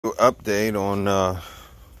Update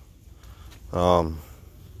on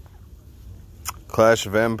Clash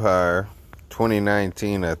of Empire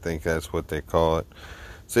 2019, I think that's what they call it.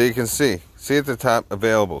 So you can see at the top,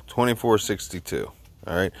 available 2462.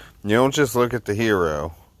 All right, you don't just look at the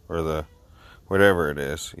hero or the whatever it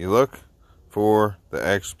is. You look for the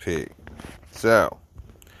XP. So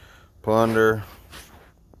plunder.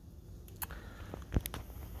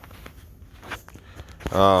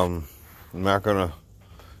 I'm not gonna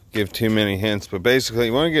give too many hints, but basically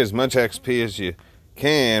you want to get as much XP as you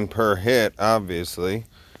can per hit, obviously,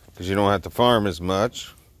 because you don't have to farm as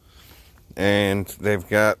much. And they've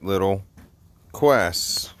got little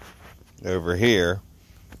quests over here,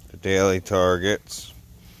 the daily targets.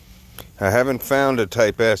 I haven't found a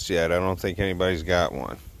Type S yet. I don't think anybody's got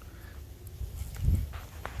one.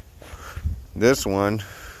 This one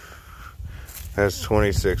has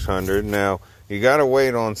 2600. Now you gotta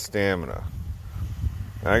wait on stamina.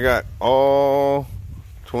 I got all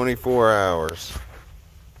 24 hours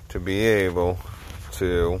to be able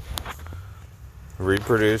to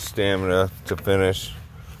reproduce stamina to finish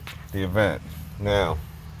the event. Now,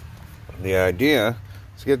 the idea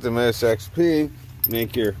is to get the most XP,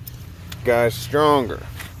 make your guys stronger.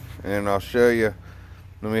 And I'll show you.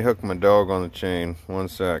 Let me hook my dog on the chain. One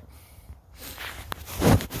sec.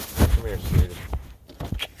 Come here, sweetie.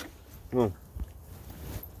 Come on.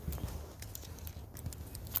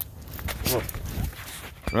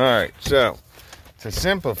 Alright, so to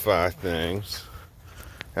simplify things,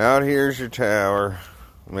 out here's your tower.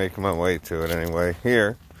 I'm making my way to it anyway.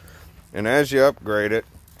 Here. And as you upgrade it,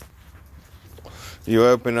 you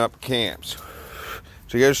open up camps.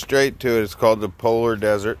 So you go straight to it. It's called the Polar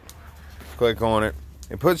Desert. Click on it.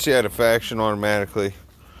 It puts you at a faction automatically.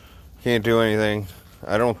 Can't do anything.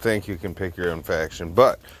 I don't think you can pick your own faction,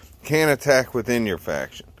 but can attack within your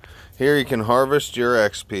faction. Here you can harvest your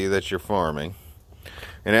XP that you're farming.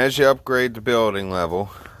 And as you upgrade the building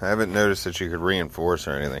level, I haven't noticed that you could reinforce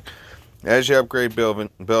or anything. As you upgrade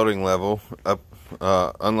building level,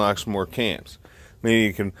 unlocks more camps. Meaning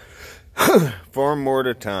you can farm more at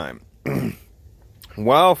a time.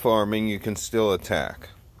 While farming, you can still attack.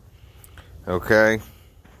 Okay?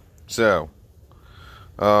 So,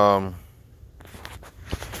 we'll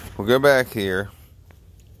go back here.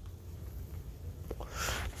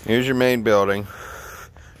 Here's your main building.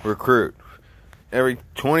 Recruit. Every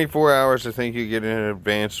 24 hours, I think you get an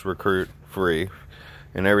advanced recruit free.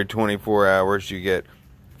 And every 24 hours, you get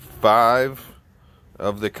 5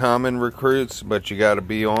 of the common recruits, but you got to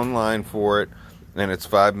be online for it. And it's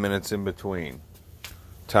 5 minutes in between.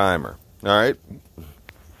 Timer. Alright?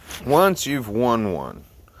 Once you've won one,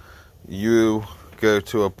 you go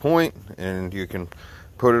to a point and you can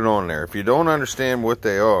put it on there. If you don't understand what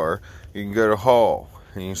they are, you can go to Hall.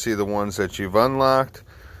 And you can see the ones that you've unlocked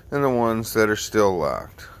and the ones that are still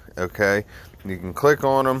locked. Okay, you can click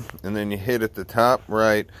on them and then you hit at the top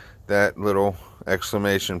right that little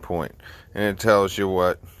exclamation point and it tells you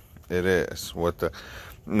what it is.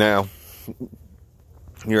 Now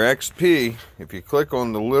your XP, if you click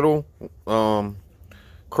on the little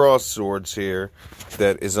cross swords here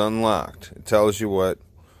that is unlocked, it tells you what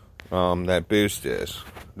that boost is.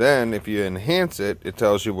 Then if you enhance it, it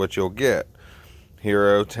tells you what you'll get.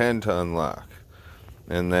 Hero 10 to unlock.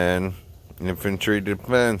 And then infantry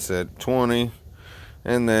defense at 20.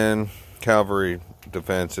 And then cavalry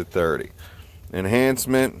defense at 30.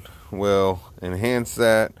 Enhancement will enhance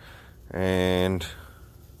that. And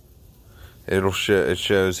it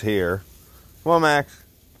shows here. Well, Max.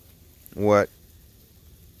 What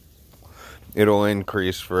it'll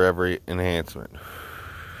increase for every enhancement.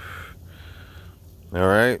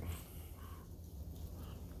 Alright.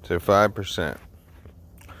 So 5%.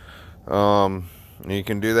 You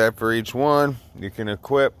can do that for each one. You can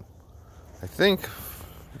equip, I think,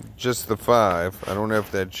 just the 5. I don't know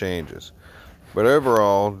if that changes. But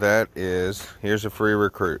overall, that is, here's a free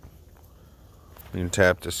recruit. You can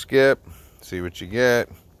tap to skip, see what you get.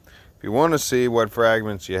 If you want to see what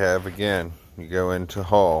fragments you have, again, you go into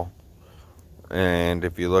Hall. And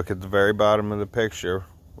if you look at the very bottom of the picture,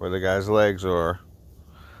 where the guy's legs are,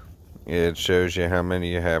 it shows you how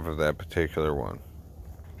many you have of that particular one.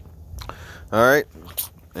 Alright,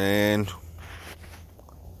 and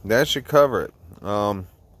that should cover it.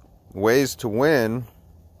 Ways to win.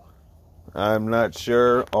 I'm not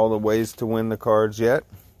sure all the ways to win the cards yet,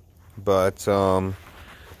 but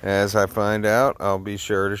as I find out, I'll be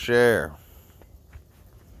sure to share.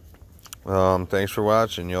 Thanks for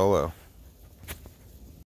watching. YOLO.